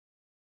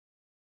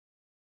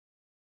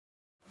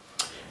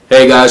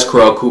Hey guys,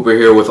 Corral Cooper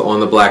here with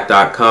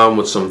OnTheBlack.com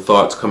with some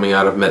thoughts coming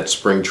out of Mets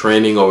spring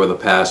training over the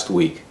past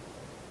week.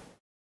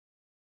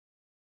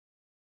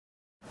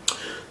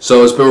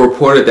 So it's been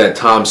reported that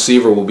Tom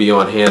Seaver will be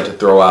on hand to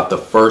throw out the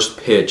first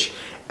pitch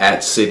at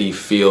Citi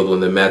Field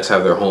when the Mets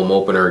have their home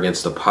opener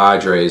against the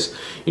Padres.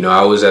 You know,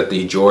 I was at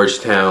the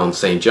Georgetown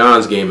St.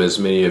 John's game, as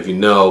many of you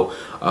know,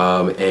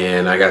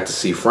 and I got to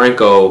see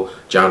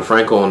John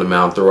Franco on the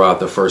mound throw out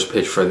the first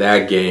pitch for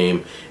that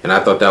game, and I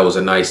thought that was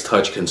a nice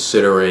touch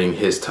considering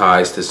his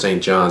ties to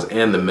St. John's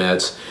and the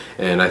Mets.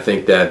 And I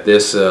think that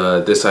this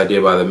idea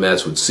by the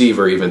Mets with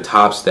Seaver even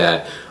tops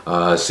that.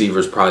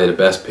 Seaver's probably the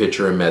best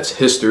pitcher in Mets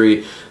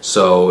history,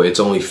 so it's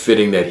only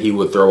fitting that he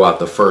would throw out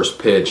the first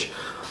pitch.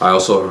 I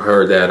also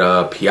heard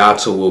that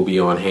Piazza will be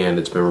on hand.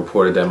 It's been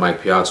reported that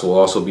Mike Piazza will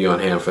also be on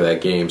hand for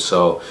that game.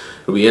 So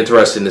it'll be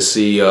interesting to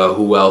see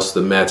who else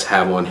the Mets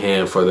have on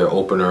hand for their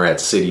opener at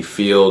Citi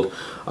Field.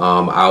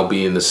 I'll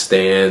be in the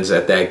stands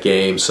at that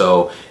game.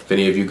 So if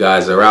any of you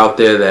guys are out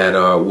there that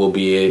will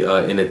be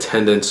in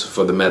attendance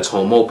for the Mets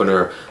home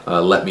opener,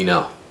 let me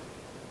know.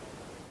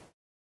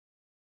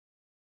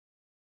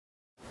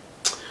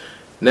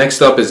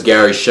 Next up is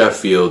Gary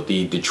Sheffield.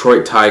 The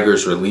Detroit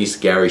Tigers released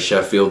Gary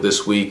Sheffield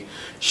this week.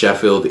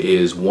 Sheffield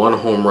is 1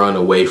 home run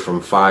away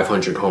from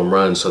 500 home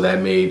runs, so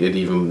that made it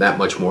even that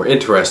much more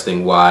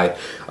interesting why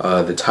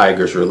the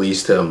Tigers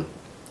released him.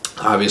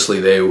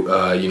 Obviously, they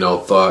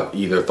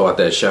either thought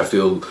that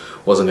Sheffield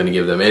wasn't going to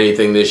give them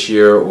anything this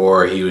year,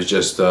 or he was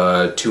just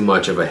too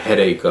much of a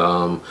headache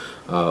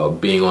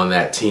being on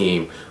that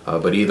team.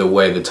 But either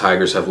way, the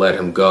Tigers have let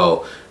him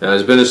go. Now,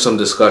 there's been some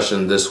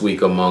discussion this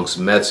week amongst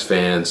Mets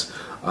fans,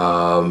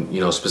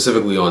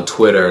 specifically on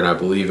Twitter, and I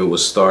believe it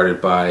was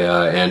started by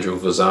Andrew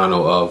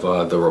Vazano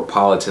of the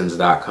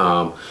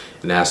Republicans.com,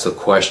 and asked the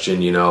question,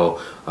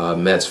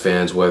 Mets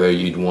fans, whether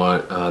you'd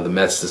want the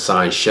Mets to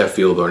sign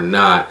Sheffield or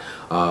not.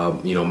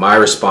 My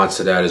response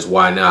to that is,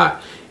 why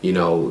not?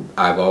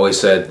 I've always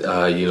said,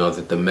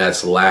 that the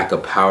Mets lack a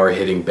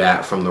power-hitting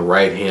bat from the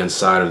right-hand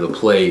side of the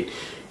plate.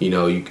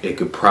 You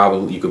could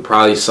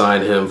probably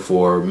sign him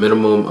for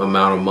minimum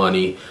amount of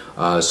money,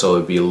 so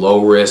it'd be a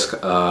low-risk,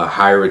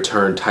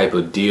 high-return type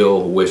of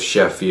deal with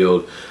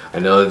Sheffield. I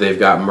know that they've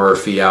got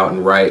Murphy out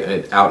and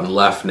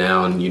left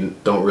now, and you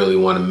don't really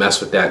want to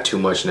mess with that too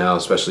much now,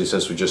 especially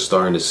since we're just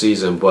starting the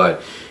season.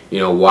 But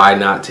why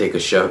not take a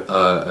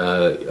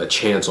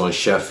chance on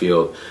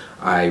Sheffield?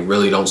 I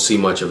really don't see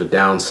much of a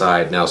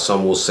downside. Now,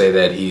 some will say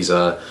that he's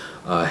a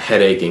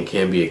headache and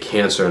can be a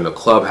cancer in the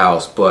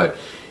clubhouse, but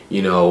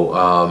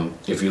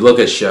if you look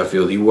at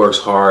Sheffield, he works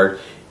hard.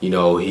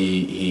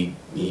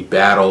 He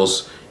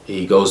battles.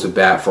 He goes to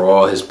bat for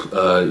all his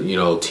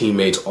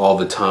teammates all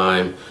the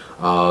time.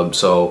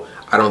 So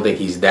I don't think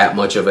he's that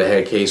much of a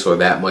head case or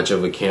that much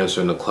of a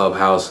cancer in the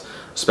clubhouse,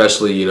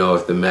 especially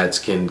if the Mets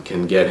can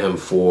get him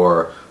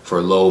for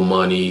low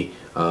money,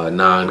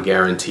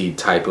 non-guaranteed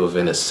type of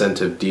an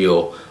incentive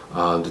deal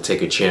to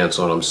take a chance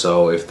on him.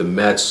 So if the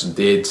Mets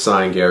did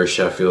sign Gary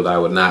Sheffield, I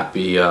would not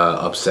be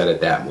upset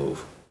at that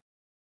move.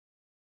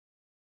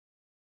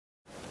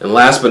 And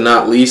last but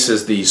not least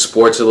is the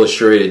Sports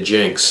Illustrated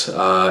Jinx.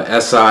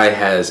 SI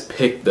has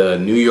picked the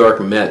New York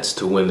Mets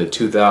to win the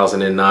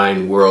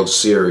 2009 World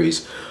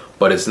Series,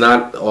 but it's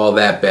not all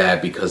that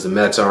bad because the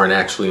Mets aren't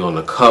actually on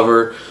the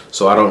cover,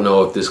 so I don't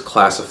know if this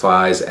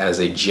classifies as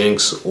a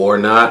jinx or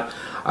not.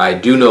 I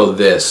do know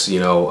this,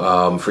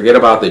 forget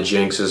about the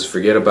jinxes,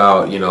 forget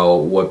about,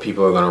 what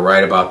people are going to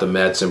write about the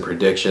Mets and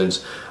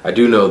predictions. I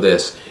do know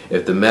this: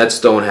 if the Mets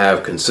don't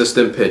have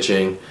consistent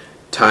pitching,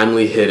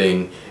 timely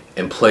hitting,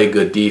 and play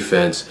good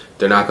defense,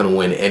 they're not going to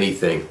win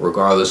anything,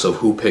 regardless of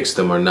who picks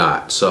them or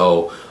not.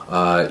 So,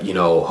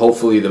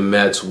 hopefully the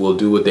Mets will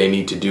do what they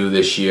need to do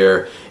this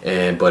year.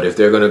 But if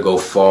they're going to go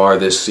far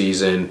this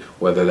season,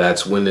 whether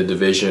that's win the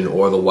division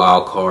or the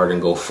wild card and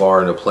go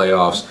far in the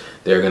playoffs,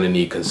 they're going to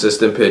need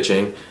consistent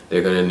pitching,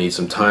 they're going to need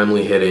some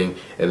timely hitting,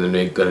 and then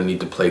they're going to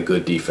need to play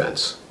good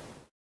defense.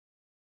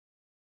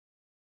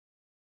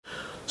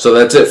 So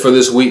that's it for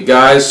this week,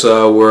 guys.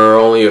 We're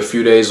only a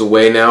few days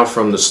away now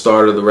from the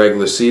start of the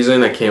regular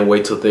season. I can't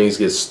wait till things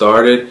get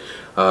started.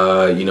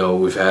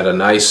 We've had a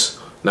nice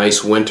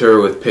winter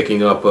with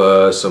picking up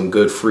some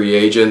good free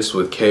agents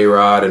with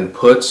K-Rod and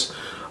Puts.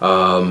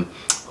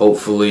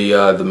 Hopefully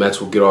the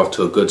Mets will get off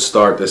to a good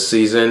start this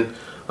season.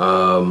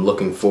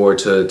 Looking forward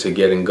to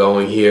getting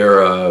going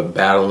here,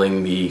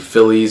 battling the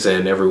Phillies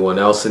and everyone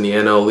else in the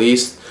NL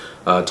East.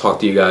 Talk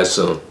to you guys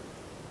soon.